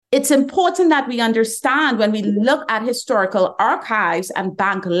it's important that we understand when we look at historical archives and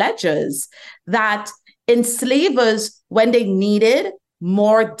bank ledgers that enslavers, when they needed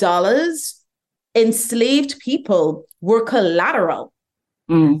more dollars, enslaved people were collateral.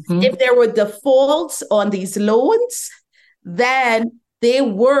 Mm-hmm. If there were defaults on these loans, then they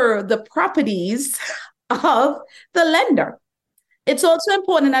were the properties of the lender. It's also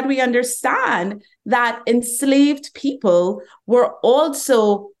important that we understand that enslaved people were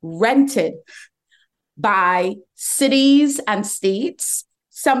also rented by cities and states,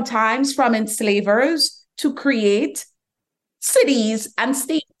 sometimes from enslavers, to create cities and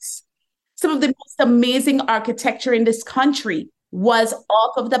states. Some of the most amazing architecture in this country was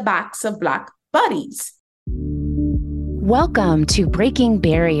off of the backs of Black bodies. Welcome to Breaking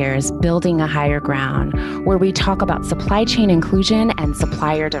Barriers, Building a Higher Ground, where we talk about supply chain inclusion and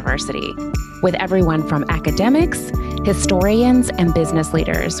supplier diversity with everyone from academics, historians, and business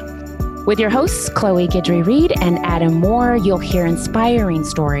leaders. With your hosts, Chloe Guidry-Reed and Adam Moore, you'll hear inspiring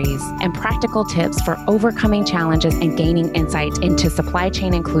stories and practical tips for overcoming challenges and gaining insight into supply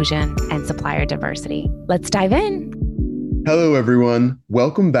chain inclusion and supplier diversity. Let's dive in. Hello, everyone.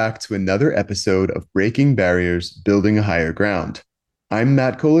 Welcome back to another episode of Breaking Barriers, Building a Higher Ground. I'm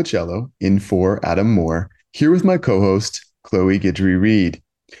Matt Colicello, in for Adam Moore, here with my co-host, Chloe Guidry-Reed.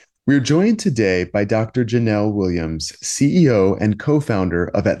 We're joined today by Dr. Janelle Williams, CEO and co-founder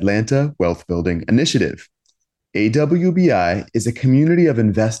of Atlanta Wealth Building Initiative. AWBI is a community of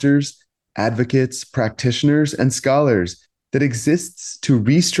investors, advocates, practitioners, and scholars that exists to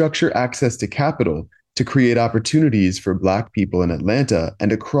restructure access to capital to create opportunities for Black people in Atlanta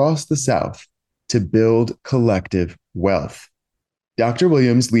and across the South to build collective wealth. Dr.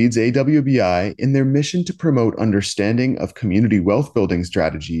 Williams leads AWBI in their mission to promote understanding of community wealth building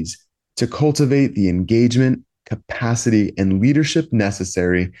strategies to cultivate the engagement, capacity, and leadership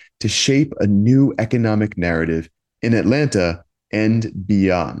necessary to shape a new economic narrative in Atlanta and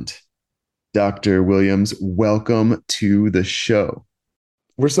beyond. Dr. Williams, welcome to the show.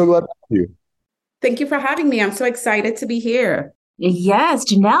 We're so glad to have you. Thank you for having me. I'm so excited to be here. Yes,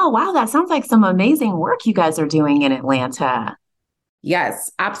 Janelle. Wow, that sounds like some amazing work you guys are doing in Atlanta.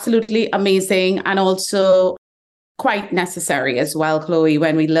 Yes, absolutely amazing. And also quite necessary as well, Chloe,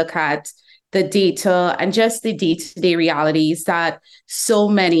 when we look at the data and just the day-to-day realities that so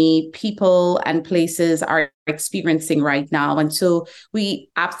many people and places are experiencing right now. And so we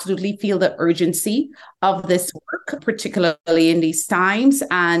absolutely feel the urgency of this work, particularly in these times.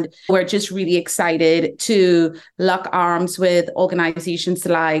 And we're just really excited to lock arms with organizations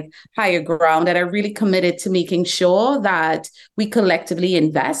like Higher Ground that are really committed to making sure that we collectively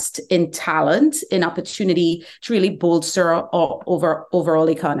invest in talent, in opportunity to really bolster our overall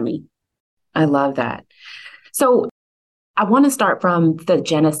economy. I love that. So I want to start from the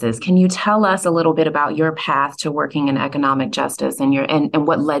genesis. Can you tell us a little bit about your path to working in economic justice and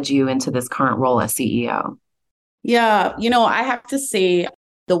what led you into this current role as CEO? Yeah, I have to say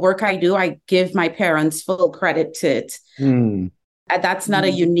the work I do, I give my parents full credit to it. That's not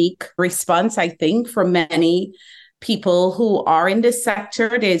a unique response, I think, for many people who are in this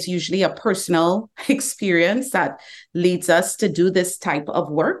sector. There's usually a personal experience that leads us to do this type of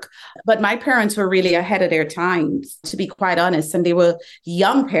work. But my parents were really ahead of their times, to be quite honest, and they were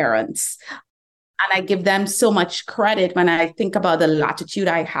young parents. And I give them so much credit when I think about the latitude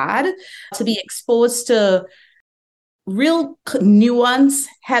I had to be exposed to real nuance,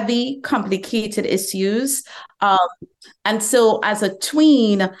 heavy, complicated issues. And so as a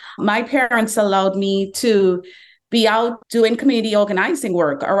tween, my parents allowed me to be out doing community organizing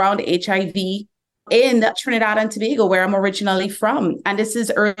work around HIV in Trinidad and Tobago, where I'm originally from. And this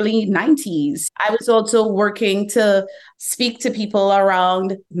is early 90s. I was also working to speak to people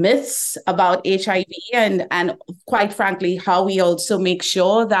around myths about HIV and quite frankly, how we also make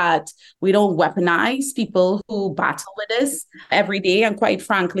sure that we don't weaponize people who battle with this every day. And quite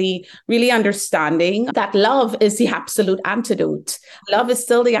frankly, really understanding that love is the absolute antidote. Love is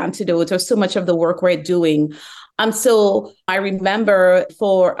still the antidote of so much of the work we're doing. So I remember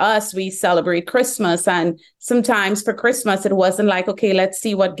for us, we celebrate Christmas, and sometimes for Christmas, it wasn't like, okay, let's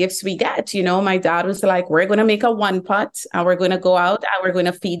see what gifts we get. My dad was like, we're going to make a one pot and we're going to go out and we're going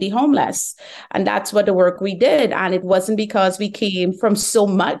to feed the homeless. And that's what the work we did. And it wasn't because we came from so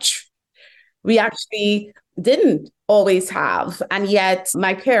much. We actually didn't always have. And yet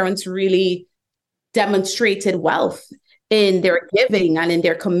my parents really demonstrated wealth in their giving and in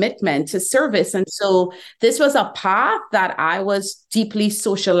their commitment to service. And so this was a path that I was deeply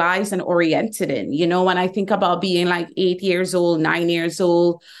socialized and oriented in. When I think about being like 8 years old, 9 years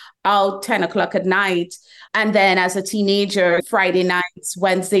old, out 10 o'clock at night. And then as a teenager, Friday nights,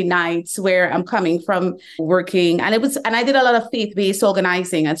 Wednesday nights, where I'm coming from working. And I did a lot of faith-based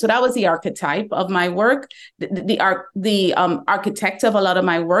organizing. And so that was the archetype of my work, the architect of a lot of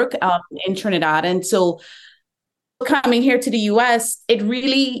my work in Trinidad. And so coming here to the US, it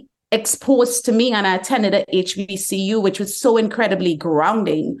really exposed to me, and I attended at HBCU, which was so incredibly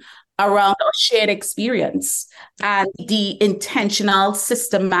grounding around our shared experience and the intentional,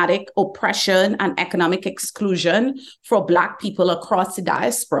 systematic oppression and economic exclusion for Black people across the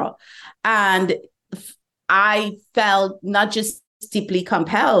diaspora. And I felt not just deeply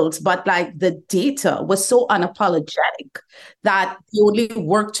compelled, but like the data was so unapologetic that the only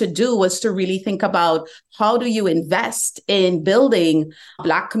work to do was to really think about how do you invest in building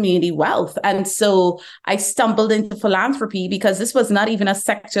Black community wealth. And so I stumbled into philanthropy because this was not even a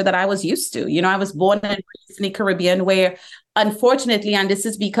sector that I was used to. I was born and raised in the Caribbean where, unfortunately, and this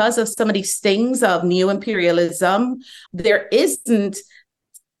is because of some of these things of neo-imperialism, there isn't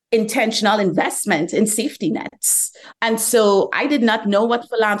intentional investment in safety nets. And so I did not know what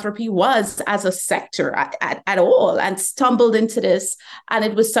philanthropy was as a sector at all, and stumbled into this. And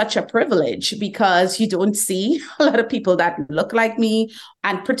it was such a privilege because you don't see a lot of people that look like me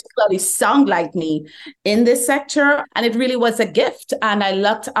and particularly sound like me in this sector. And it really was a gift. And I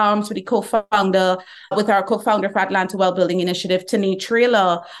locked arms with our co-founder for Atlanta Well Building Initiative, Tani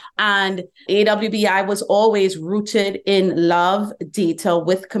Trailer. And AWBI was always rooted in love, data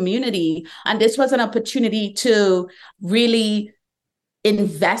with community. And this was an opportunity to really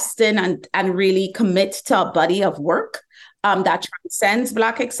invest in and really commit to a body of work that transcends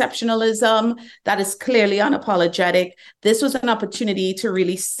Black exceptionalism, that is clearly unapologetic. This was an opportunity to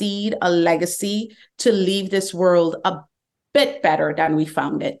really seed a legacy to leave this world a bit better than we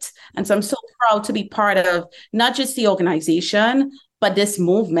found it. And so I'm so proud to be part of not just the organization, but this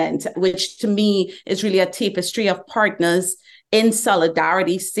movement, which to me is really a tapestry of partners in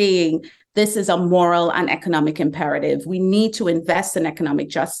solidarity saying, this is a moral and economic imperative. We need to invest in economic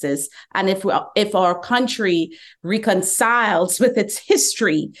justice. And if our country reconciles with its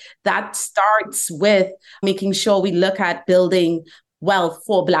history, that starts with making sure we look at building wealth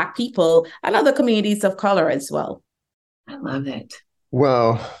for Black people and other communities of color as well. I love it.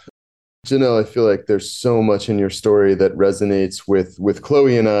 Wow. Janelle, I feel like there's so much in your story that resonates with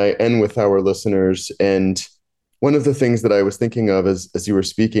Chloe and I and with our listeners. And one of the things that I was thinking of as you were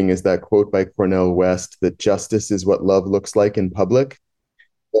speaking is that quote by Cornel West, that justice is what love looks like in public,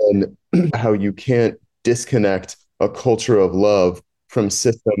 and how you can't disconnect a culture of love from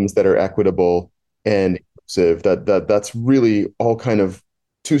systems that are equitable and inclusive. That's really all kind of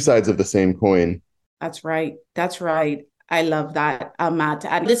two sides of the same coin. That's right. I love that, Matt.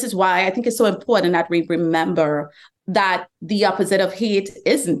 And this is why I think it's so important that we remember that the opposite of hate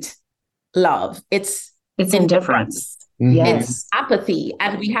isn't love. It's indifference. Mm-hmm. It's apathy.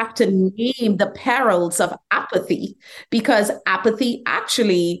 And we have to name the perils of apathy, because apathy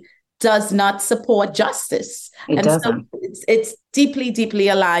actually does not support justice. It doesn't. So it's deeply, deeply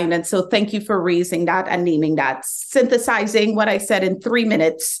aligned. And so thank you for raising that and naming that, synthesizing what I said in 3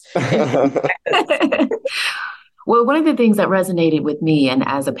 minutes. Well, one of the things that resonated with me and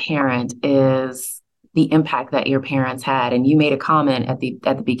as a parent is the impact that your parents had. And you made a comment at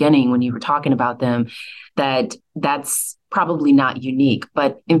the beginning when you were talking about them that's probably not unique,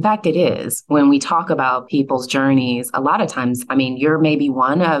 but in fact it is. When we talk about people's journeys, a lot of times, I mean, you're maybe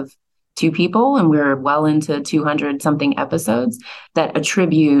one of two people, and we're well into 200 something episodes that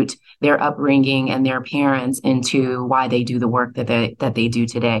attribute their upbringing and their parents into why they do the work that they do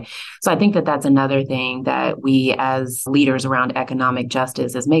today. So I think that that's another thing that we as leaders around economic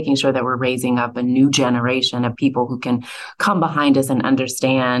justice is making sure that we're raising up a new generation of people who can come behind us and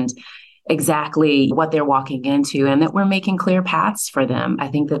understand exactly what they're walking into, and that we're making clear paths for them. I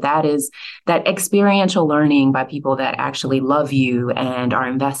think that is that experiential learning by people that actually love you and are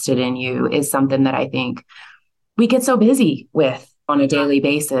invested in you is something that I think we get so busy with on a daily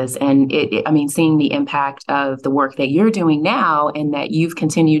basis. And seeing the impact of the work that you're doing now and that you've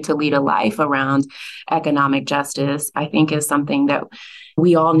continued to lead a life around economic justice, I think is something that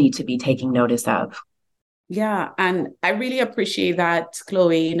we all need to be taking notice of. Yeah. And I really appreciate that,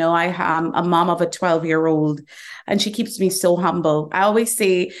 Chloe. I am a mom of a 12-year-old, and she keeps me so humble. I always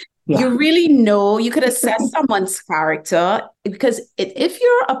say, you really know, you could assess someone's character, because if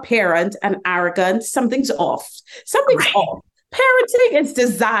you're a parent and arrogant, something's off. Something's off. Parenting is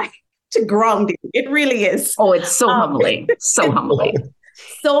designed to ground you. It really is. Oh, it's so humbling. So humbling.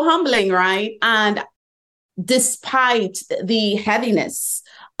 So humbling, right? And despite the heaviness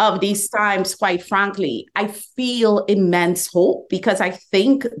of these times, quite frankly, I feel immense hope because I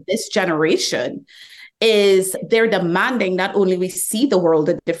think this generation they're demanding not only we see the world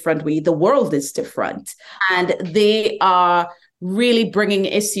a different way, the world is different. And they are really bringing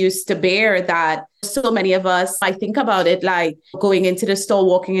issues to bear that so many of us, I think about it like going into the store,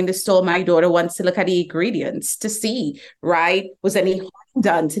 walking in the store, my daughter wants to look at the ingredients to see, right? Was any harm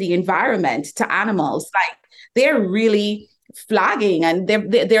done to the environment, to animals? Like they're really flagging, and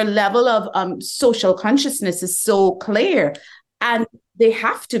their level of social consciousness is so clear. And they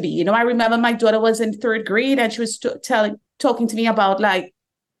have to be. You know, I remember my daughter was in third grade and she was talking to me about like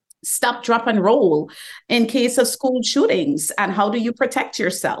stop, drop, and roll in case of school shootings and how do you protect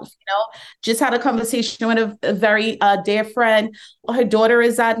yourself. You know, just had a conversation with a very dear friend. Her daughter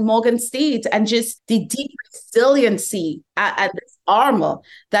is at Morgan State, and just the deep resiliency and this armor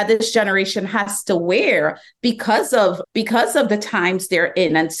that this generation has to wear because of the times they're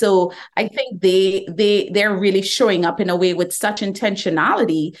in. And so I think they're really showing up in a way with such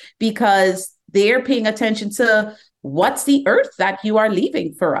intentionality because they're paying attention to what's the earth that you are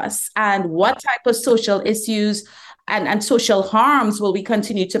leaving for us, and what type of social issues and social harms will we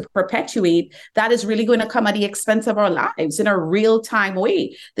continue to perpetuate that is really going to come at the expense of our lives in a real-time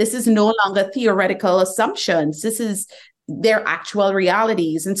way. This is no longer theoretical assumptions. This is their actual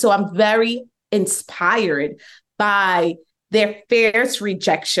realities. And so I'm very inspired by their fierce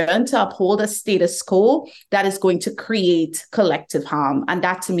rejection to uphold a status quo that is going to create collective harm. And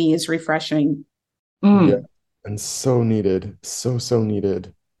that to me is refreshing. Yeah. And so needed. So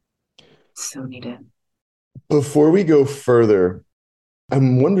needed. So needed. Before we go further,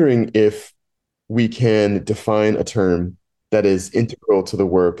 I'm wondering if we can define a term that is integral to the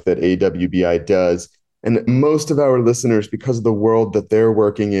work that AWBI does. And most of our listeners, because of the world that they're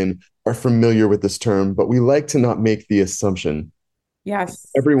working in, are familiar with this term, but we like to not make the assumption. Yes.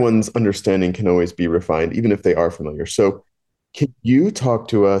 Everyone's understanding can always be refined, even if they are familiar. So can you talk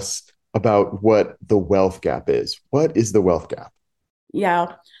to us about what the wealth gap is? What is the wealth gap?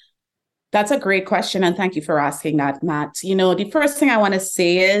 Yeah, that's a great question. And thank you for asking that, Matt. You know, the first thing I want to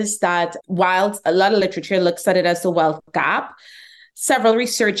say is that while a lot of literature looks at it as the wealth gap, several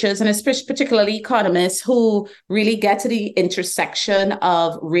researchers, and especially particularly economists who really get to the intersection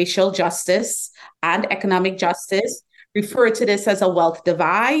of racial justice and economic justice, refer to this as a wealth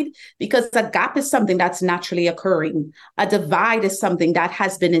divide, because a gap is something that's naturally occurring. A divide is something that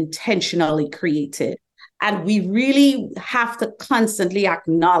has been intentionally created. And we really have to constantly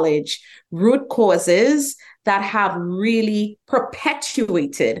acknowledge root causes that have really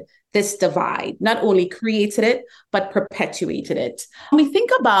perpetuated this divide, not only created it, but perpetuated it. When we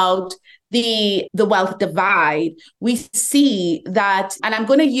think about the wealth divide, we see that, and I'm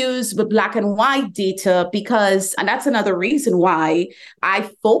going to use the black and white data because, and that's another reason why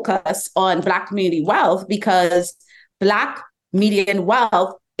I focus on Black community wealth, because Black median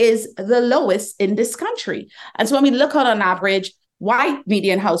wealth is the lowest in this country. And so when we look at on average, white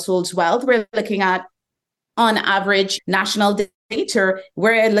median households wealth, we're looking at on average national data,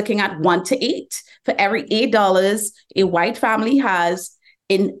 we're looking at 1 to 8. For every $8 a white family has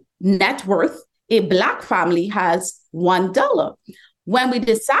in net worth, a Black family has $1. When we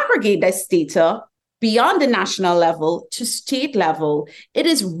disaggregate this data beyond the national level to state level, it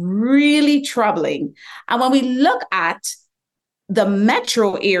is really troubling. And when we look at the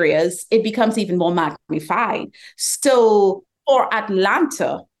metro areas, it becomes even more magnified. So for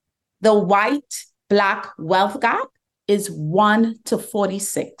Atlanta, the white Black wealth gap is 1 to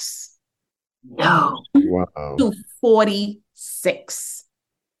 46. No. Wow. To 46.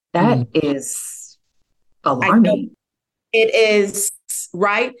 That is alarming. It is,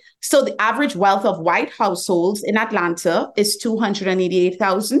 right? So the average wealth of white households in Atlanta is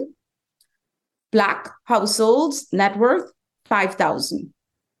 $288,000. Black households net worth $5,000.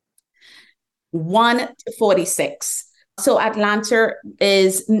 1 to 46. So Atlanta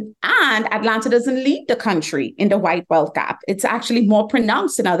doesn't lead the country in the white wealth gap. It's actually more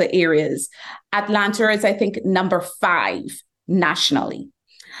pronounced in other areas. Atlanta is, I think, number 5 nationally.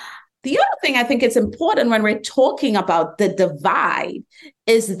 The other thing I think it's important when we're talking about the divide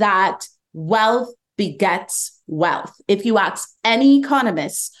is that wealth begets wealth. If you ask any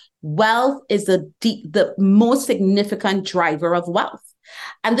economist, wealth is the most significant driver of wealth.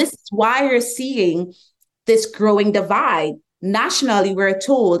 And this is why you're seeing this growing divide. Nationally, we're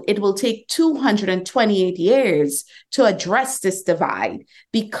told it will take 228 years to address this divide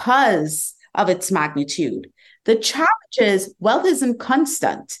because of its magnitude. The challenge is wealth isn't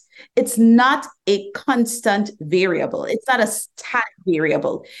constant. It's not a constant variable. It's not a static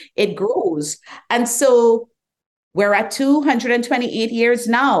variable. It grows. And so We're at 228 years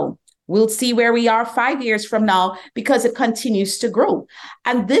now. We'll see where we are 5 years from now because it continues to grow.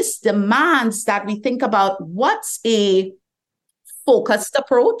 And this demands that we think about what's a focused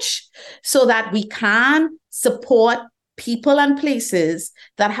approach so that we can support people and places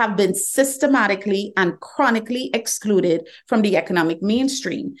that have been systematically and chronically excluded from the economic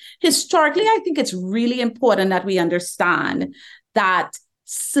mainstream. Historically, I think it's really important that we understand that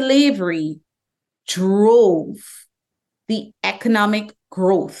slavery drove the economic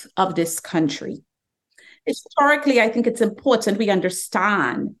growth of this country. Historically, I think it's important we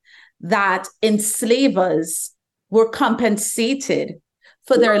understand that enslavers were compensated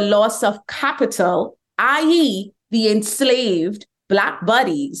for their loss of capital, i.e., the enslaved Black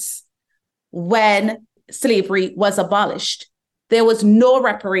bodies, when slavery was abolished. There was no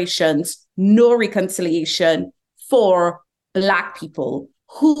reparations, no reconciliation for Black people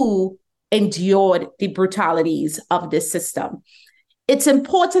who endured the brutalities of this system. It's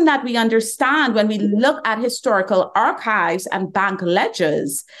important that we understand when we look at historical archives and bank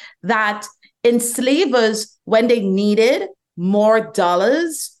ledgers that enslavers, when they needed more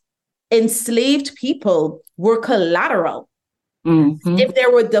dollars, enslaved people were collateral. Mm-hmm. If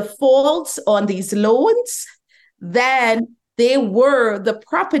there were defaults on these loans, then they were the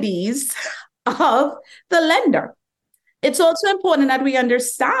properties of the lender. It's also important that we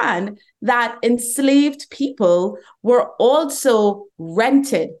understand that enslaved people were also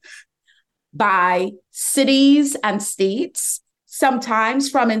rented by cities and states,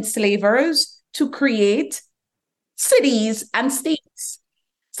 sometimes from enslavers, to create cities and states.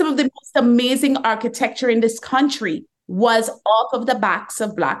 Some of the most amazing architecture in this country was off of the backs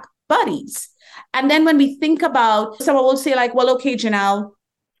of Black bodies. And then when we think about, someone will say like, well, okay, Janelle,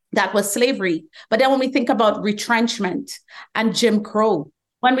 that was slavery. But then when we think about retrenchment and Jim Crow,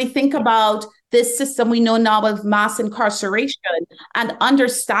 when we think about this system we know now of mass incarceration and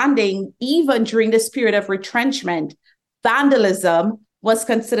understanding, even during this period of retrenchment, vandalism was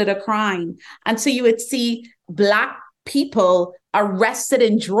considered a crime. And so you would see Black people arrested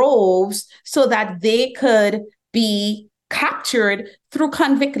in droves so that they could be captured through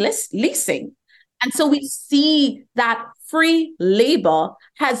convict leasing. And so we see that free labor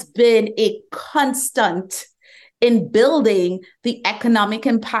has been a constant in building the economic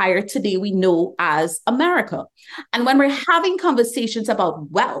empire today we know as America. And when we're having conversations about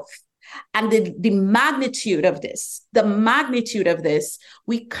wealth and the magnitude of this,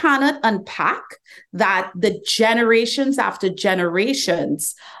 we cannot unpack that the generations after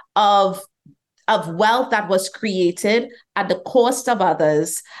generations of wealth that was created at the cost of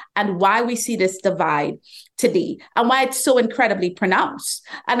others, and why we see this divide today and why it's so incredibly pronounced.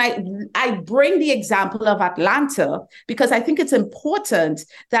 And I bring the example of Atlanta because I think it's important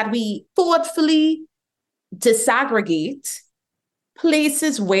that we thoughtfully disaggregate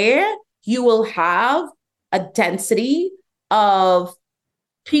places where you will have a density of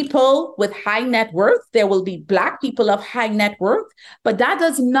people with high net worth. There will be Black people of high net worth, but that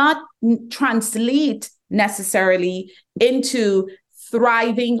does not translate necessarily into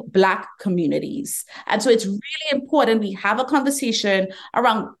thriving Black communities. And so it's really important we have a conversation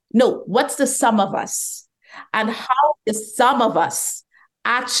around, no, what's the sum of us? And how is some of us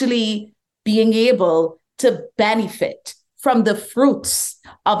actually being able to benefit from the fruits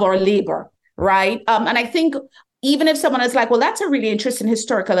of our labor, right? And I think even if someone is like, well, that's a really interesting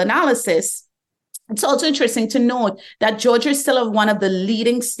historical analysis, it's also interesting to note that Georgia is still one of the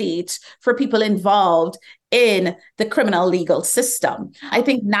leading states for people involved in the criminal legal system. I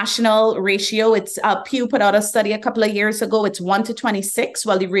think national ratio, it's Pew put out a study a couple of years ago, it's 1 to 26,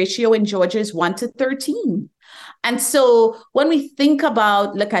 while the ratio in Georgia is 1 to 13. And so when we think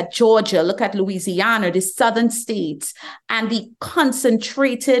about, look at Georgia, look at Louisiana, the southern states, and the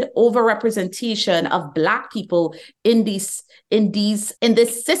concentrated overrepresentation of Black people in this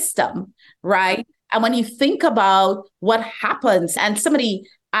system, right? And when you think about what happens and some of the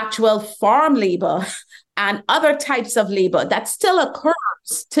actual farm labor and other types of labor that still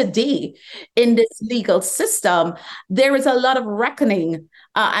occurs today in this legal system, there is a lot of reckoning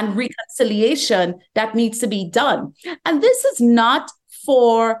and reconciliation that needs to be done. And this is not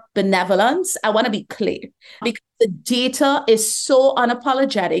for benevolence. I want to be clear, because the data is so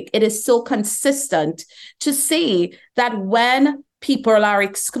unapologetic. It is so consistent to say that when people are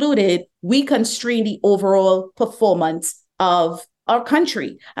excluded, we constrain the overall performance of our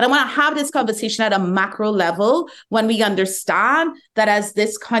country. And I want to have this conversation at a macro level when we understand that as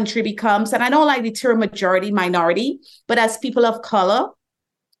this country becomes, and I don't like the term majority, minority, but as people of color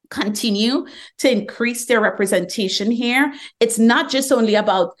continue to increase their representation here. It's not just only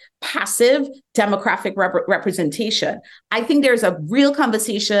about passive demographic representation. I think there's a real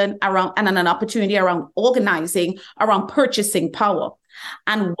conversation around and an opportunity around organizing, around purchasing power.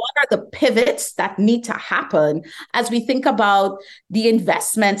 And what are the pivots that need to happen as we think about the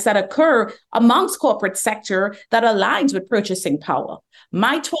investments that occur amongst corporate sector that aligns with purchasing power?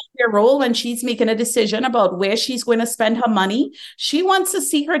 My 12-year-old, when she's making a decision about where she's going to spend her money, she wants to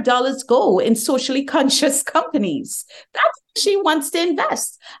see her dollars go in socially conscious companies. That's where she wants to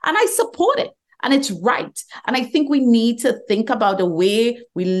invest. And I support it. And it's right. And I think we need to think about the way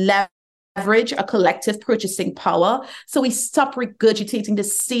we leverage a collective purchasing power so we stop regurgitating the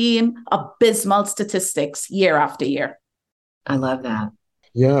same abysmal statistics year after year. I love that.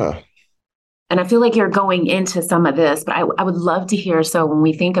 Yeah. And I feel like you're going into some of this, but I would love to hear. So when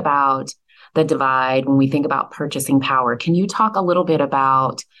we think about the divide, when we think about purchasing power, can you talk a little bit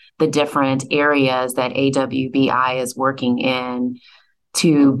about the different areas that AWBI is working in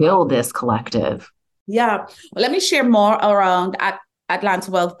to build this collective? Yeah. Well, let me share more around Atlanta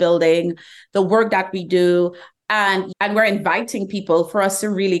Wealth Building, the work that we do. And we're inviting people for us to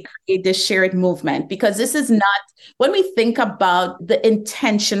really create this shared movement, because this is not, when we think about the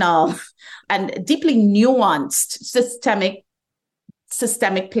intentional and deeply nuanced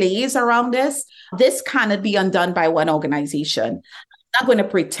systemic plays around this cannot be undone by one organization. I'm not going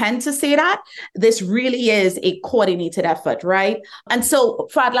to pretend to say that. This really is a coordinated effort, right? And so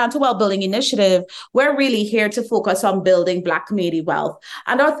for Atlanta Wealth Building Initiative, we're really here to focus on building Black community wealth.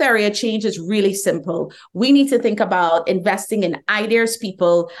 And our theory of change is really simple. We need to think about investing in ideas,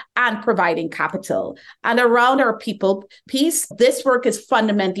 people, and providing capital. And around our people piece, this work is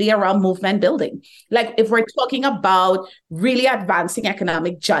fundamentally around movement building. Like if we're talking about really advancing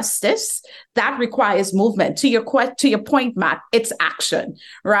economic justice, that requires movement. To your point, Matt, it's action,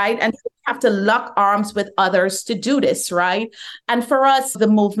 right? And we have to lock arms with others to do this, right? And for us, the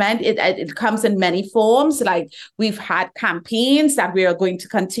movement, it comes in many forms. Like we've had campaigns that we are going to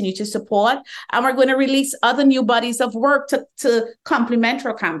continue to support, and we're going to release other new bodies of work to complement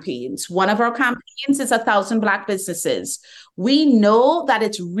our campaigns. One of our campaigns is 1,000 Black businesses. We know that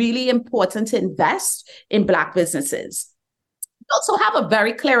it's really important to invest in Black businesses. Also have a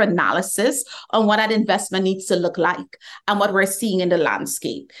very clear analysis on what that investment needs to look like and what we're seeing in the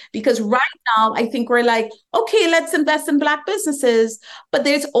landscape. Because right now, I think we're like, okay, let's invest in Black businesses. But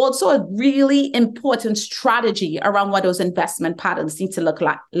there's also a really important strategy around what those investment patterns need to look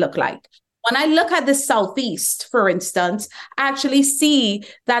like. When I look at the Southeast, for instance, I actually see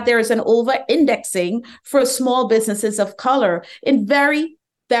that there is an over-indexing for small businesses of color in very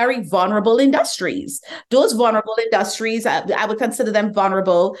vulnerable industries. Those vulnerable industries, I would consider them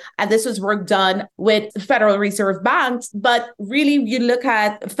vulnerable. And this was work done with Federal Reserve banks. But really, you look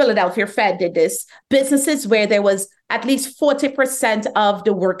at Philadelphia Fed did this. Businesses where there was at least 40% of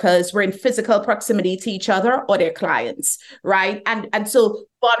the workers were in physical proximity to each other or their clients, right? And so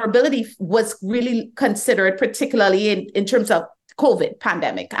vulnerability was really considered, particularly in terms of COVID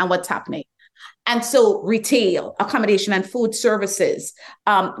pandemic and what's happening. And so retail, accommodation and food services,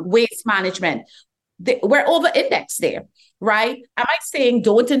 waste management, we're over-indexed there, right? Am I saying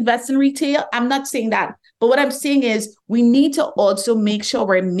don't invest in retail? I'm not saying that. But what I'm saying is we need to also make sure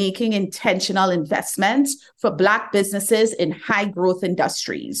we're making intentional investments for Black businesses in high growth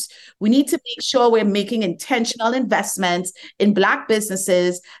industries. We need to make sure we're making intentional investments in Black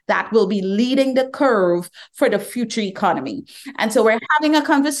businesses that will be leading the curve for the future economy. And so we're having a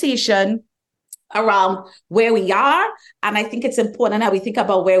conversation around where we are. And I think it's important that we think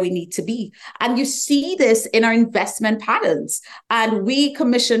about where we need to be. And you see this in our investment patterns. And we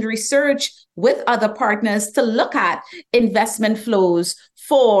commissioned research with other partners to look at investment flows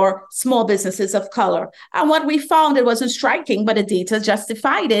for small businesses of color. And what we found, it wasn't striking, but the data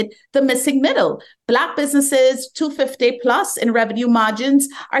justified it, the missing middle. Black businesses, 250 plus in revenue margins,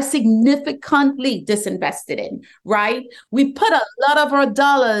 are significantly disinvested in, right? We put a lot of our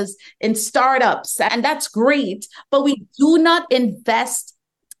dollars in startups, and that's great, but we do not invest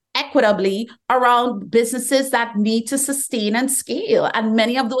equitably around businesses that need to sustain and scale. And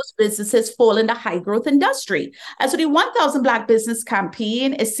many of those businesses fall in the high growth industry. And so the 1,000 Black business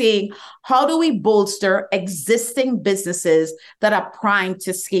campaign is saying, how do we bolster existing businesses that are primed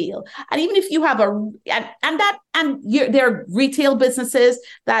to scale? And even if you have and that And there are retail businesses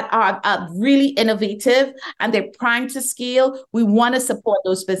that are really innovative and they're primed to scale. We want to support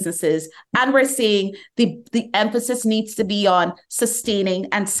those businesses. And we're seeing the emphasis needs to be on sustaining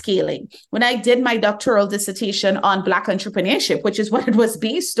and scaling. When I did my doctoral dissertation on Black entrepreneurship, which is what it was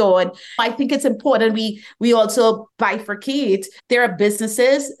based on, I think it's important we also bifurcate. There are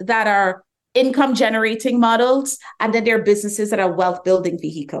businesses that are income generating models, and then there are businesses that are wealth building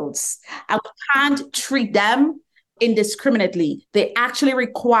vehicles. And we can't treat them indiscriminately. They actually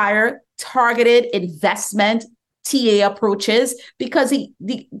require targeted investment TA approaches because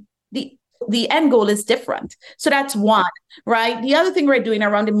the end goal is different. So that's one, right? The other thing we're doing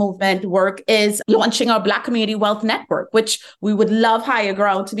around the movement work is launching our Black Community Wealth Network, which we would love Higher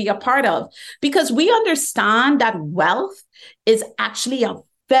Ground to be a part of, because we understand that wealth is actually a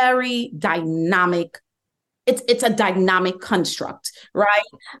very dynamic, it's a dynamic construct, right?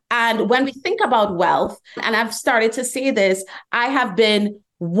 And when we think about wealth, and I've started to say this, I have been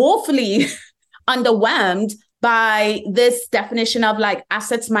woefully underwhelmed by this definition of like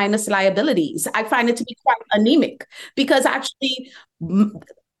assets minus liabilities. I find it to be quite anemic because actually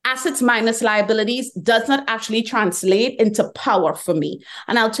assets minus liabilities does not actually translate into power for me.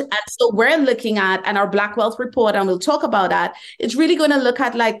 And so we're looking at, and our Black Wealth Report, and we'll talk about that, it's really going to look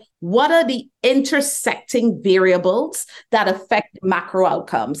at like, what are the intersecting variables that affect macro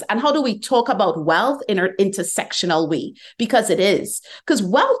outcomes? And how do we talk about wealth in an intersectional way? Because it is. Because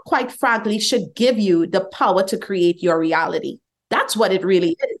wealth, quite frankly, should give you the power to create your reality. That's what it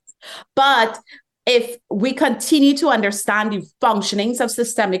really is. But if we continue to understand the functionings of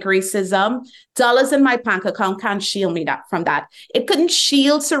systemic racism, dollars in my bank account can't shield me from that. It couldn't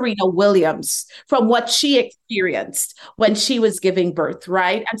shield Serena Williams from what she experienced when she was giving birth,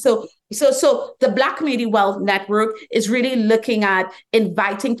 right? And so the Black Community Wealth Network is really looking at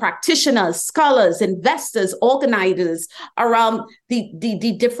inviting practitioners, scholars, investors, organizers around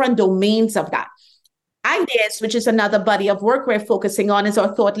the different domains of that. Ideas, which is another body of work we're focusing on, is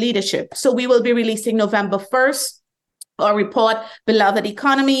our thought leadership. So we will be releasing November 1st our report, Beloved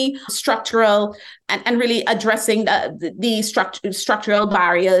Economy, Structural, and really addressing the structural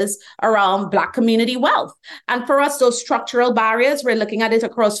barriers around Black community wealth. And for us, those structural barriers, we're looking at it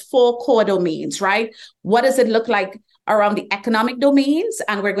across 4 core domains, right? What does it look like around the economic domains?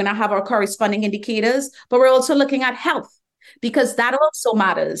 And we're going to have our corresponding indicators, but we're also looking at health, because that also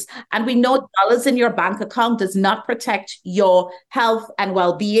matters. And we know dollars in your bank account does not protect your health and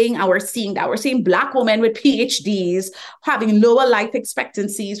well-being. And we're seeing that. We're seeing Black women with PhDs having lower life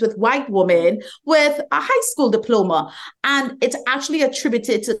expectancies with white women with a high school diploma. And it's actually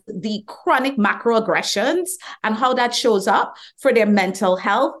attributed to the chronic macroaggressions and how that shows up for their mental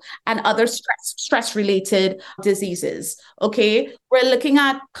health and other stress-related diseases. Okay, we're looking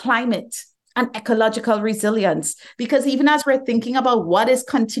at climate and ecological resilience, because even as we're thinking about what is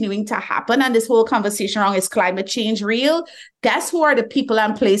continuing to happen and this whole conversation around is climate change real, guess who are the people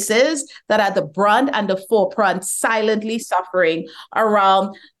and places that are the brunt and the forefront silently suffering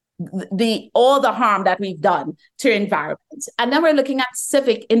around all the harm that we've done to environments. And then we're looking at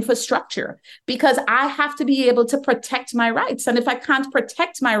civic infrastructure, because I have to be able to protect my rights. And if I can't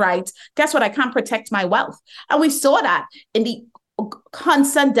protect my rights, guess what? I can't protect my wealth. And we saw that in the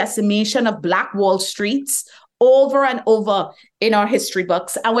constant decimation of Black Wall Streets over and over in our history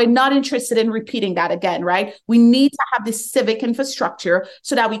books. And we're not interested in repeating that again, right? We need to have this civic infrastructure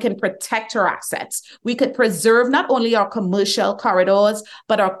so that we can protect our assets. We could preserve not only our commercial corridors,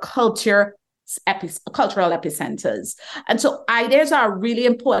 but our cultural epicenters. And so ideas are a really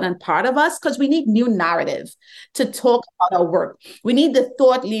important part of us, because we need new narrative to talk about our work. We need the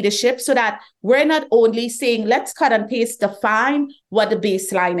thought leadership so that we're not only saying, let's cut and paste, define what the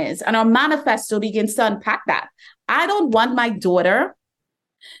baseline is. And our manifesto begins to unpack that. I don't want my daughter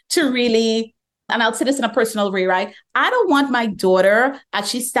to really, and I'll say this in a personal way, right? I don't want my daughter, as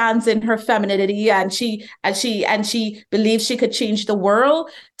she stands in her femininity and she believes she could change the world,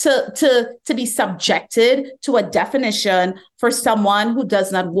 to be subjected to a definition for someone who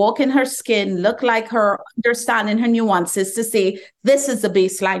does not walk in her skin, look like her, understanding her nuances, to say, this is the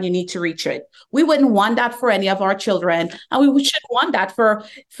baseline, you need to reach it. We wouldn't want that for any of our children. And we should want that for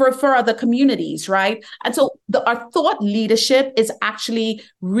other communities, right? And so our thought leadership is actually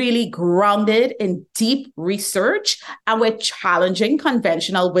really grounded in deep research, and we're challenging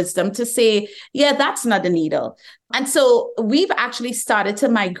conventional wisdom to say, yeah, that's not the needle. And so we've actually started to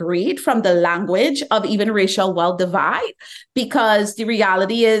migrate from the language of even racial wealth divide, because the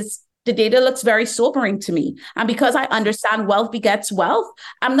reality is the data looks very sobering to me. And because I understand wealth begets wealth,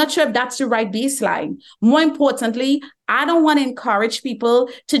 I'm not sure if that's the right baseline. More importantly, I don't want to encourage people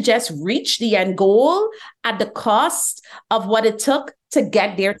to just reach the end goal at the cost of what it took to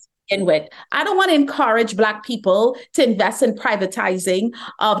get there to begin with. I don't want to encourage Black people to invest in privatizing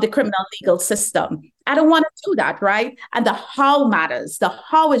of the criminal legal system. I don't want to do that, right? And the how matters. The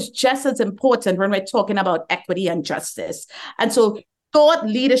how is just as important when we're talking about equity and justice. And so thought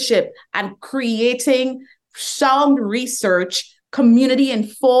leadership and creating sound research,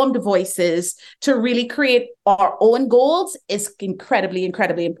 community-informed voices to really create our own goals is incredibly,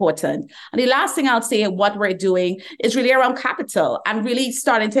 incredibly important. And the last thing I'll say, what we're doing is really around capital and really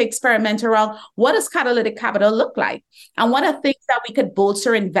starting to experiment around what does catalytic capital look like? And what are things that we could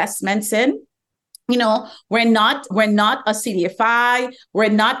bolster investments in? You know, we're not a CDFI, we're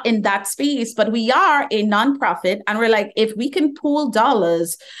not in that space, but we are a nonprofit. And we're like, if we can pool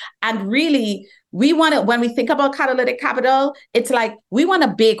dollars and really, we want to, when we think about catalytic capital, it's like we want to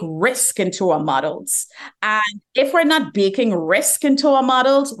bake risk into our models. And if we're not baking risk into our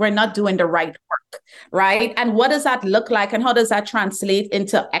models, we're not doing the right work, right? And what does that look like? And how does that translate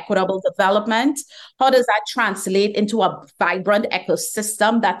into equitable development? How does that translate into a vibrant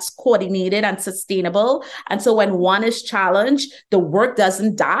ecosystem that's coordinated and sustainable? And so when one is challenged, the work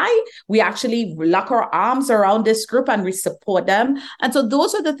doesn't die. We actually lock our arms around this group and we support them. And so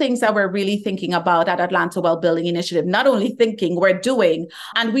those are the things that we're really thinking about at Atlanta Well Building Initiative. Not only thinking, we're doing.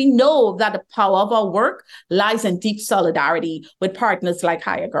 And we know that the power of our work lies in deep solidarity with partners like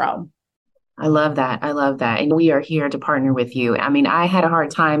Higher Ground. I love that. I love that. And we are here to partner with you. I mean, I had a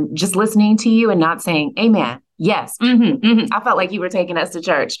hard time just listening to you and not saying, amen. Yes. I felt like you were taking us to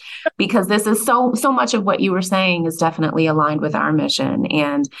church because this is so much of what you were saying is definitely aligned with our mission.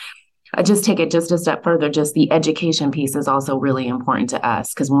 And I just take it just a step further. Just the education piece is also really important to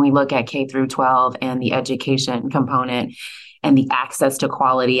us because when we look at K through 12 and the education component and the access to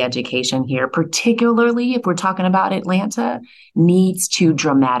quality education here, particularly if we're talking about Atlanta, needs to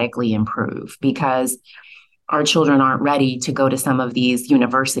dramatically improve because our children aren't ready to go to some of these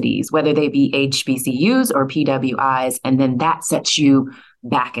universities, whether they be HBCUs or PWIs, and then that sets you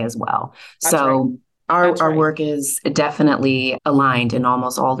back as well. That's right. Our work is definitely aligned in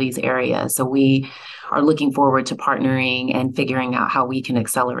almost all these areas. So we are looking forward to partnering and figuring out how we can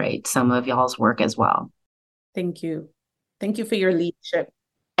accelerate some of y'all's work as well. Thank you. Thank you for your leadership.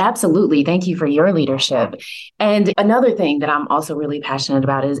 Absolutely. Thank you for your leadership. And another thing that I'm also really passionate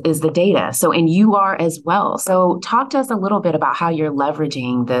about is the data. So, and you are as well. So talk to us a little bit about how you're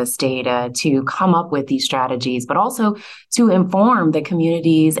leveraging this data to come up with these strategies, but also to inform the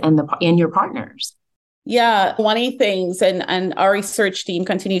communities and your partners. Yeah, one of the things, and our research team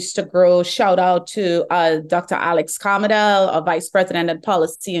continues to grow. Shout out to Dr. Alex Carmadel, our Vice President of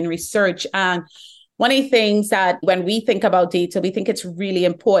Policy and Research. And one of the things that when we think about data, we think it's really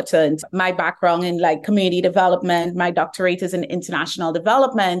important. My background in like community development, my doctorate is in international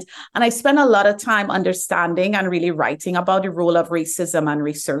development. And I spend a lot of time understanding and really writing about the role of racism and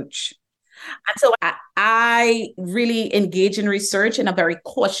research. And so I really engage in research in a very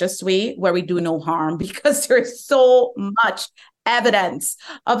cautious way where we do no harm because there is so much evidence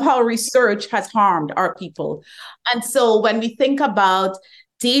of how research has harmed our people. And so when we think about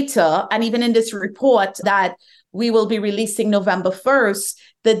data, and even in this report that we will be releasing November 1st,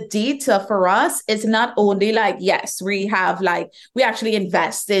 the data for us is not only like, yes, we actually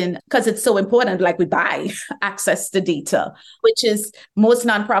invest in, because it's so important, like we buy access to data, which is most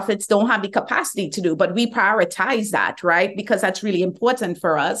nonprofits don't have the capacity to do, but we prioritize that, right? Because that's really important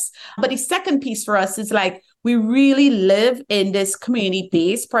for us. But the second piece for us is like, we really live in this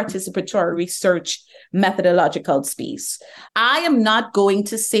community-based participatory research methodological space. I am not going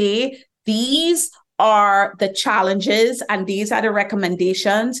to say these are the challenges and these are the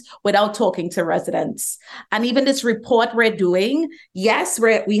recommendations without talking to residents. And even this report we're doing, yes,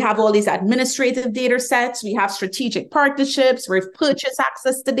 we have all these administrative data sets, we have strategic partnerships, we've purchased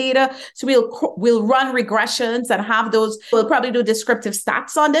access to data. So we'll run regressions and have those. We'll probably do descriptive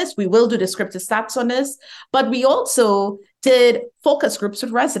stats on this. We will do descriptive stats on this, but we also did focus groups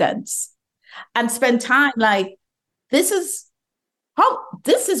with residents and spend time like, this is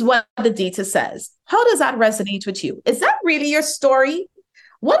what the data says. How does that resonate with you? Is that really your story?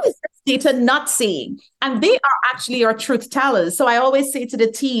 What is this data not saying? And they are actually our truth tellers. So I always say to the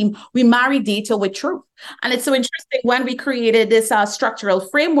team, we marry data with truth. And it's so interesting when we created this structural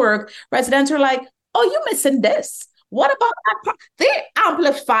framework, residents are like, oh, you're missing this. What about that part? They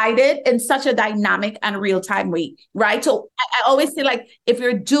amplified it in such a dynamic and real-time way, right? So I always say, like, if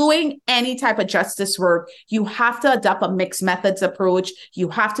you're doing any type of justice work, you have to adopt a mixed methods approach. You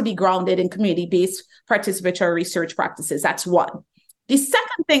have to be grounded in community-based participatory research practices. That's one. The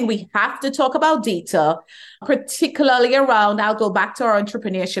second thing, we have to talk about data, particularly around, I'll go back to our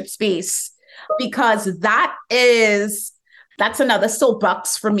entrepreneurship space, because that's another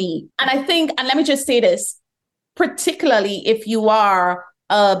soapbox for me. And I think, and let me just say this, particularly if you are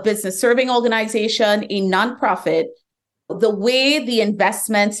a business serving organization, a nonprofit, the way the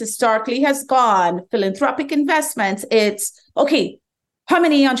investments historically has gone, philanthropic investments, it's, okay, how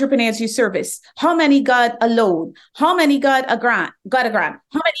many entrepreneurs you service? How many got a loan? How many got a grant? How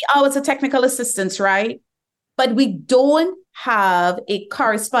many hours of technical assistance, right? But we don't have a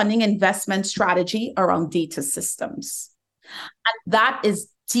corresponding investment strategy around data systems. And that is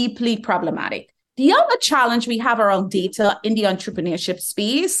deeply problematic. The other challenge we have around data in the entrepreneurship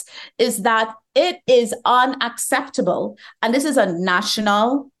space is that it is unacceptable. And this is a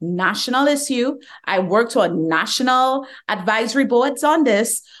national issue. I worked on national advisory boards on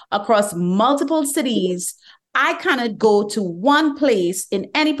this across multiple cities. I cannot go to one place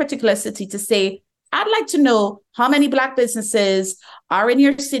in any particular city to say, I'd like to know how many Black businesses are in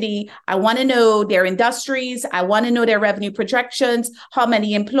your city. I want to know their industries. I want to know their revenue projections, how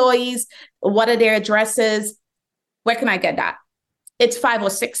many employees, what are their addresses. Where can I get that? It's 5 or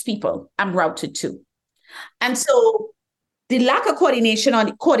 6 people I'm routed to. And so the lack of coordination on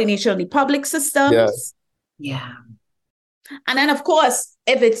the public systems. Yeah. And then, of course,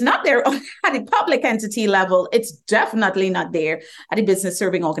 if it's not there at the public entity level, it's definitely not there at the business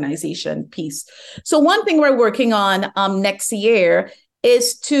serving organization piece. So one thing we're working on next year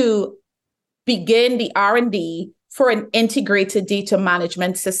is to begin the R&D for an integrated data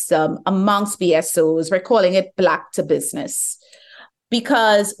management system amongst BSOs. We're calling it Black to Business.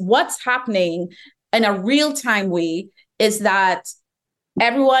 Because what's happening in a real-time way is that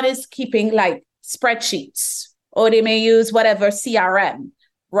everyone is keeping like spreadsheets, or they may use whatever CRM,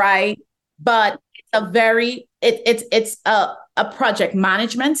 right? But it's a project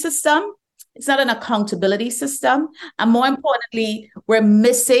management system. It's not an accountability system. And more importantly, we're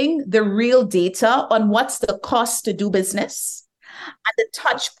missing the real data on what's the cost to do business and the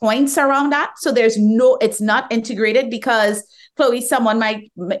touch points around that. So it's not integrated because, Chloe, someone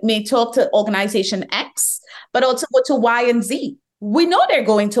may talk to organization X, but also go to Y and Z. We know they're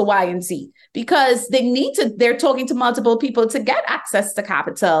going to Y and Z because they're talking to multiple people to get access to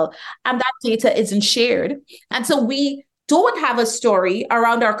capital, and that data isn't shared. And so we don't have a story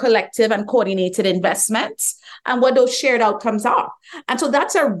around our collective and coordinated investments and what those shared outcomes are. And so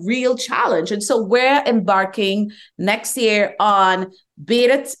that's a real challenge. And so we're embarking next year on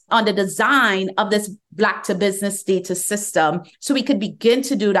the design of this Black to Business data system so we could begin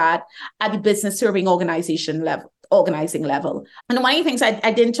to do that at the business serving organizing level. And one of the things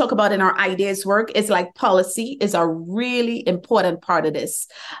I didn't talk about in our ideas work is like policy is a really important part of this.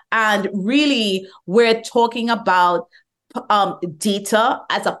 And really, we're talking about data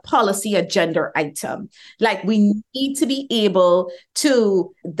as a policy agenda item. Like we need to be able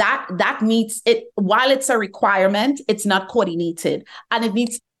to, that meets it, while it's a requirement, it's not coordinated and it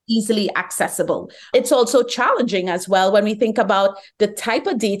needs easily accessible. It's also challenging as well when we think about the type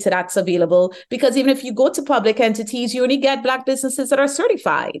of data that's available, because even if you go to public entities, you only get Black businesses that are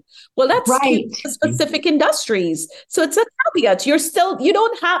certified. Well, that's right. Specific industries. So it's a caveat. You're still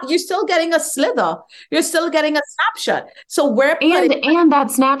getting a slither. You're still getting a snapshot. So and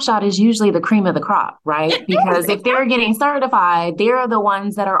that snapshot is usually the cream of the crop, right? Because if they're getting certified, they're the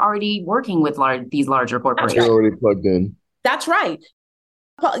ones that are already working with these larger corporations. They're already plugged in. That's right.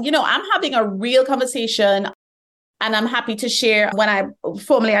 I'm having a real conversation, and I'm happy to share when I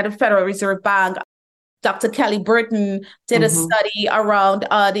formerly at the Federal Reserve Bank, Dr. Kelly Burton did a study around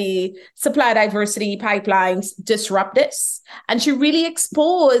the supply diversity pipelines disrupt this. And she really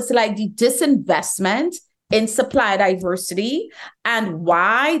exposed like the disinvestment in supply diversity and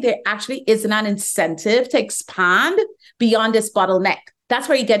why there actually isn't an incentive to expand beyond this bottleneck. That's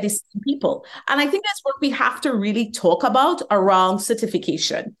where you get these people. And I think that's what we have to really talk about around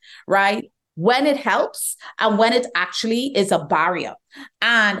certification, right? When it helps and when it actually is a barrier.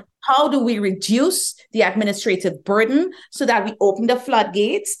 And how do we reduce the administrative burden so that we open the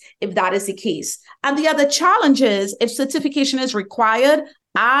floodgates if that is the case? And the other challenge is if certification is required,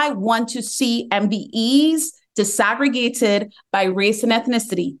 I want to see MBEs disaggregated by race and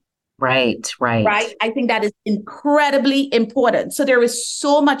ethnicity. Right. I think that is incredibly important. So there is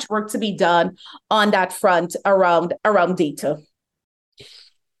so much work to be done on that front around data.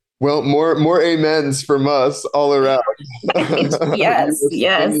 Well, more amens from us all around. You Yes, are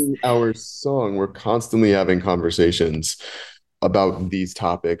yes. singing our song. We're constantly having conversations about these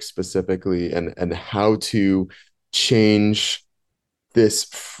topics specifically, and how to change this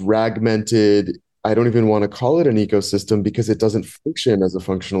fragmented, I don't even want to call it an ecosystem because it doesn't function as a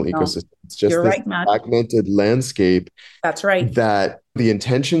functional No, ecosystem. It's just you're this right, Matt. fragmented landscape That's right. that the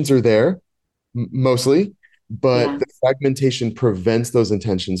intentions are there mostly, but Yeah. the fragmentation prevents those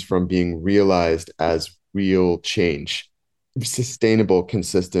intentions from being realized as real change, sustainable,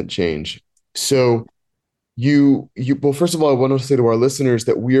 consistent change. So well, first of all, I want to say to our listeners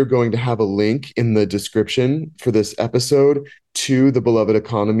that we are going to have a link in the description for this episode to the Beloved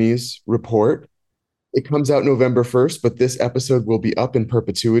Economies report. It comes out November 1st, but this episode will be up in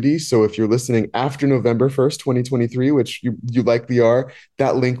perpetuity. So if you're listening after November 1st, 2023, which you likely are,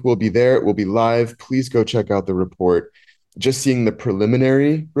 that link will be there. It will be live. Please go check out the report. Just seeing the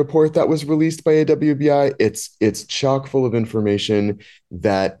preliminary report that was released by AWBI, it's chock full of information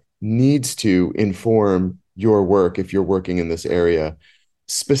that needs to inform your work if you're working in this area.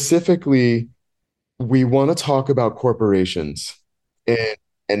 Specifically, we want to talk about corporations,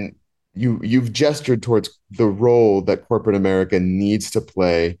 and you've gestured towards the role that corporate America needs to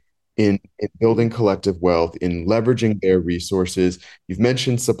play in building collective wealth, in leveraging their resources. You've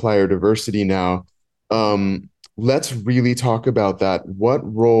mentioned supplier diversity now. Let's really talk about that. What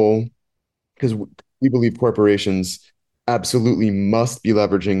role, because we believe corporations absolutely must be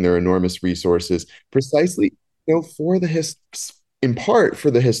leveraging their enormous resources precisely, for in part for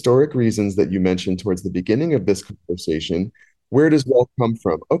the historic reasons that you mentioned towards the beginning of this conversation. Where does wealth come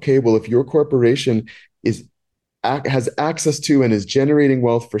from? Okay, well, if your corporation is has access to and is generating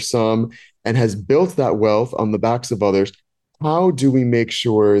wealth for some and has built that wealth on the backs of others, how do we make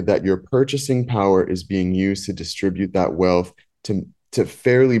sure that your purchasing power is being used to distribute that wealth, to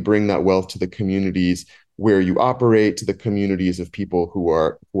fairly bring that wealth to the communities where you operate, to the communities of people who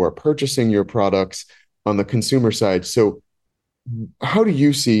are purchasing your products on the consumer side? So how do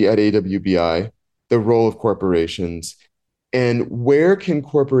you see at AWBI the role of corporations, and where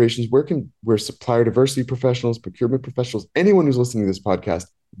supplier diversity professionals, procurement professionals, anyone who's listening to this podcast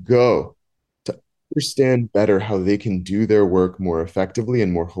go to understand better how they can do their work more effectively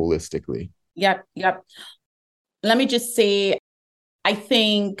and more holistically? Yep, yep. Let me just say, I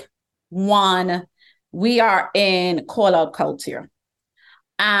think, one, we are in call out culture.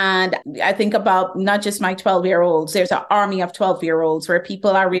 And I think about not just my 12-year-olds, there's an army of 12-year-olds where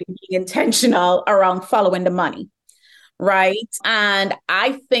people are really being intentional around following the money. Right. And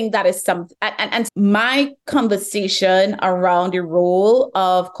I think that is something, and my conversation around the role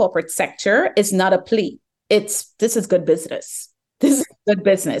of corporate sector is not a plea. This is good business. This is good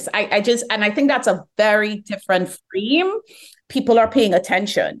business. And I think that's a very different frame. People are paying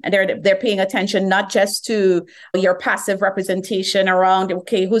attention, and they're paying attention not just to your passive representation around,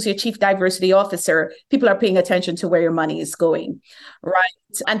 okay, who's your chief diversity officer? People are paying attention to where your money is going, right?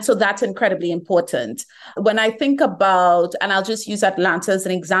 And so that's incredibly important. When I think about, and I'll just use Atlanta as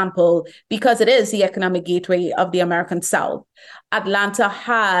an example, because it is the economic gateway of the American South. Atlanta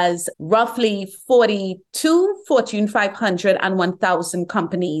has roughly 42 Fortune 500 and 1,000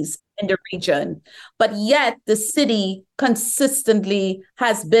 companies in the region. But yet the city consistently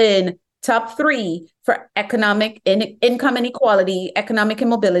has been top 3 for economic income inequality, economic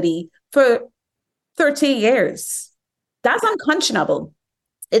immobility for 30 years. That's unconscionable.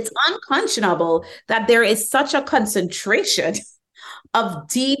 It's unconscionable that there is such a concentration of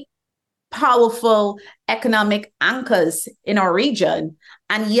deep, powerful economic anchors in our region.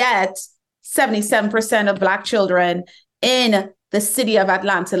 And yet 77% of Black children in the city of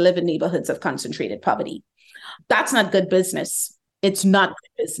Atlanta live in neighborhoods of concentrated poverty. That's not good business. It's not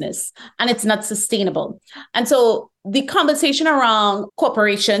good business, and it's not sustainable. And so the conversation around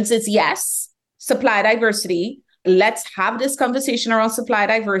corporations is, yes, supply diversity. Let's have this conversation around supply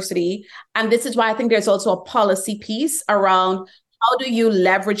diversity. And this is why I think there's also a policy piece around how do you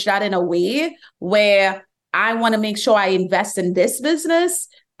leverage that in a way where I want to make sure I invest in this business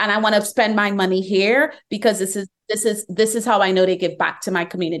and I want to spend my money here because this is how I know they give back to my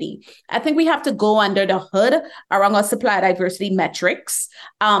community. I think we have to go under the hood around our supply diversity metrics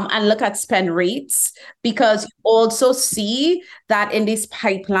and look at spend rates, because you also see that in these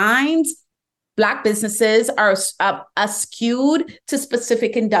pipelines, Black businesses are skewed to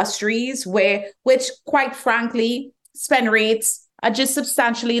specific industries which quite frankly, spend rates are just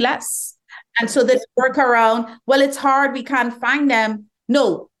substantially less. And so this work around, well, it's hard, we can't find them.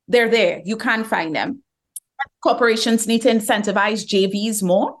 No, they're there. You can find them. Corporations need to incentivize JVs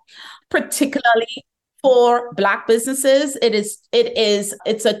more, particularly for Black businesses.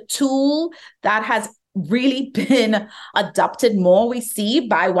 It's a tool that has really been adopted more, we see,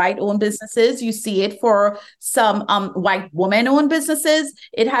 by white-owned businesses. You see it for some white woman-owned businesses.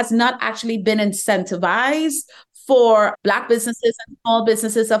 It has not actually been incentivized for Black businesses and small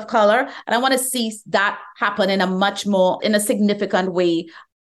businesses of color. And I want to see that happen in a significant way.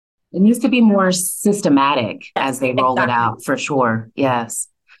 It needs to be more systematic as they roll it out, for sure. Yes.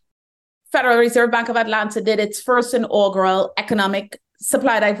 Federal Reserve Bank of Atlanta did its first inaugural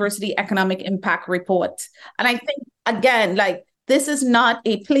supply diversity economic impact report. And I think, again, like, this is not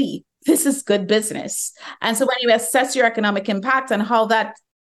a plea. This is good business. And so when you assess your economic impact and how that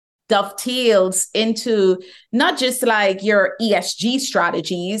dovetails into not just like your ESG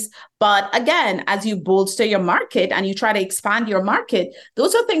strategies, but again, as you bolster your market and you try to expand your market,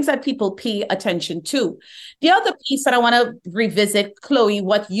 those are things that people pay attention to. The other piece that I want to revisit, Chloe,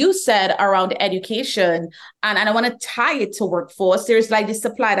 what you said around education, and I want to tie it to workforce. There's like the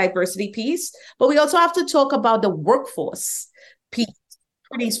supply diversity piece, but we also have to talk about the workforce piece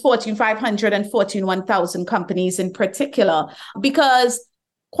for these Fortune 500 and Fortune 1000 companies in particular, because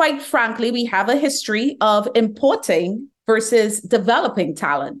quite frankly, we have a history of importing versus developing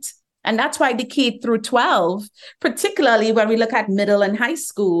talent. And that's why the K through 12, particularly when we look at middle and high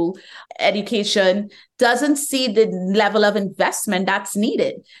school education, doesn't see the level of investment that's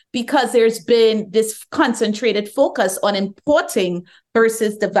needed, because there's been this concentrated focus on importing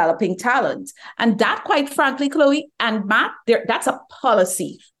versus developing talent. And that, quite frankly, Chloe and Matt, that's a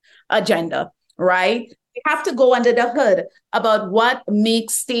policy agenda, right? We have to go under the hood about what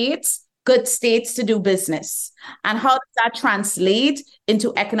makes states good states to do business, and how does that translate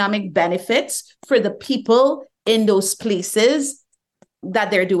into economic benefits for the people in those places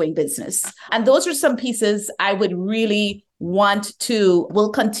that they're doing business. And those are some pieces I would really will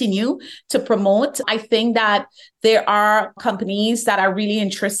continue to promote. I think that there are companies that are really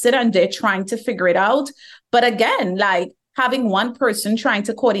interested and they're trying to figure it out. But again, like, having one person trying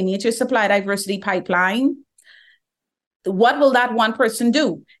to coordinate your supply diversity pipeline, what will that one person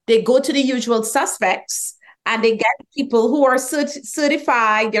do? They go to the usual suspects and they get people who are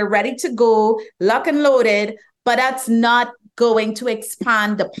certified, they're ready to go, lock and loaded, but that's not going to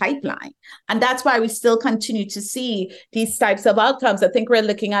expand the pipeline. And that's why we still continue to see these types of outcomes. I think we're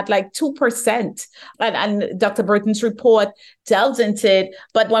looking at like 2%. And Dr. Burton's report delves into it.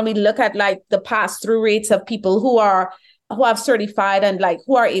 But when we look at like the pass-through rates of people who have certified and like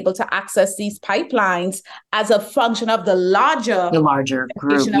who are able to access these pipelines as a function of the larger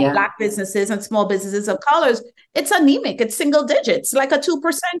group of Black businesses and small businesses of colors, it's anemic. It's single digits, like a 2%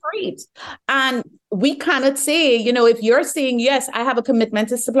 rate. And we cannot say, if you're saying, yes, I have a commitment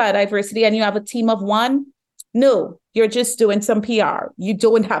to supply diversity, and you have a team of one, no, you're just doing some PR. You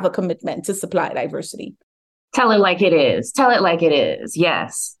don't have a commitment to supply diversity. Tell it like it is. Tell it like it is.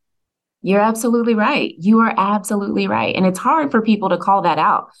 Yes. You're absolutely right. You are absolutely right. And it's hard for people to call that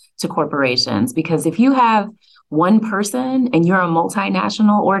out to corporations, because if you have one person and you're a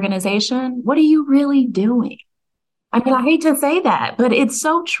multinational organization, what are you really doing? I mean, I hate to say that, but it's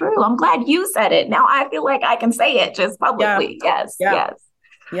so true. I'm glad you said it. Now I feel like I can say it just publicly. Yeah. Yes.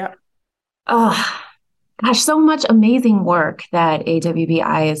 Yeah. Oh, gosh, so much amazing work that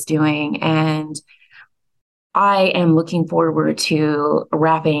AWBI is doing. And I am looking forward to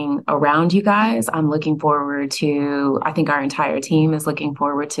wrapping around you guys. I think our entire team is looking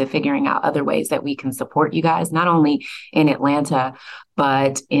forward to figuring out other ways that we can support you guys, not only in Atlanta,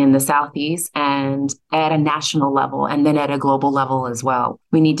 but in the Southeast and at a national level, and then at a global level as well.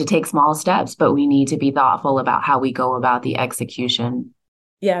 We need to take small steps, but we need to be thoughtful about how we go about the execution.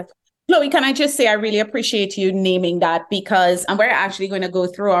 Yeah. Chloe, can I just say I really appreciate you naming that, because we're actually going to go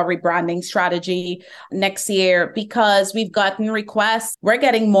through our rebranding strategy next year, because we've gotten requests. We're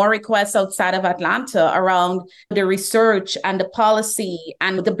getting more requests outside of Atlanta around the research and the policy,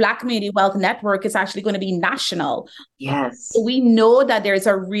 and the Black Community Wealth Network is actually going to be national. Yes. So we know that there's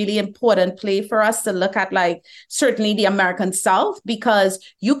a really important play for us to look at, like, certainly the American South, because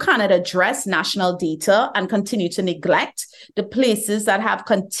you cannot address national data and continue to neglect the places that have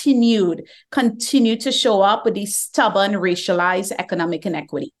continue to show up with these stubborn racialized economic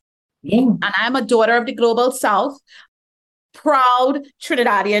inequity. Yeah. And I'm a daughter of the Global South, proud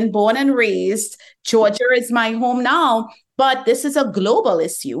Trinidadian, born and raised. Georgia is my home now, but this is a global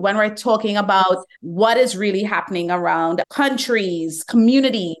issue when we're talking about what is really happening around countries,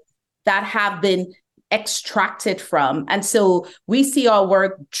 communities that have been extracted from. And so we see our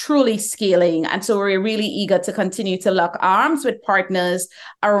work truly scaling. And so we're really eager to continue to lock arms with partners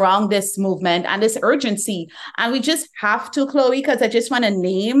around this movement and this urgency. And we just have to, Chloe, because I just want to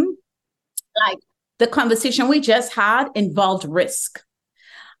name, like, the conversation we just had involved risk.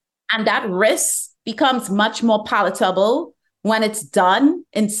 And that risk becomes much more palatable when it's done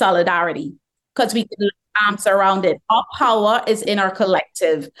in solidarity, because we can look arms around it. Our power is in our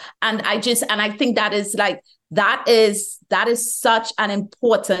collective. And I think that is such an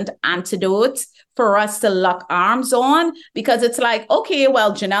important antidote for us to lock arms on, because it's like, okay,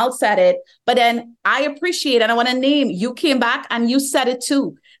 well, Janelle said it, but then I appreciate and I want to name, you came back and you said it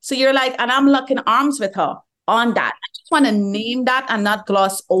too. So you're like, and I'm locking arms with her on that. I just want to name that and not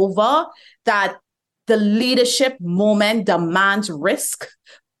gloss over that the leadership moment demands risk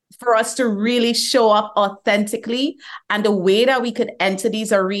for us to really show up authentically. And the way that we could enter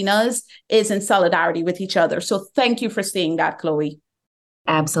these arenas is in solidarity with each other. So thank you for saying that, Chloe.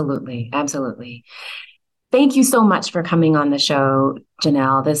 Absolutely. Absolutely. Thank you so much for coming on the show,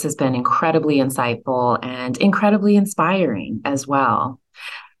 Janelle. This has been incredibly insightful and incredibly inspiring as well.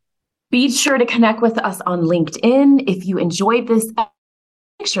 Be sure to connect with us on LinkedIn. If you enjoyed this,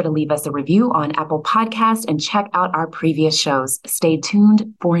 make sure to leave us a review on Apple Podcasts and check out our previous shows. Stay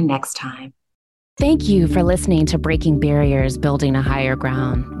tuned for next time. Thank you for listening to Breaking Barriers, Building a Higher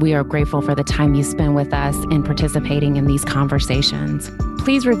Ground. We are grateful for the time you spend with us and participating in these conversations.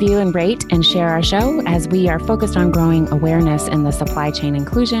 Please review and rate and share our show, as we are focused on growing awareness in the supply chain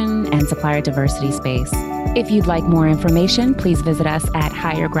inclusion and supplier diversity space. If you'd like more information, please visit us at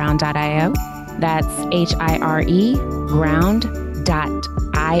higherground.io. That's HIRE ground.io.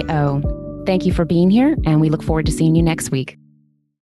 Thank you for being here, and we look forward to seeing you next week.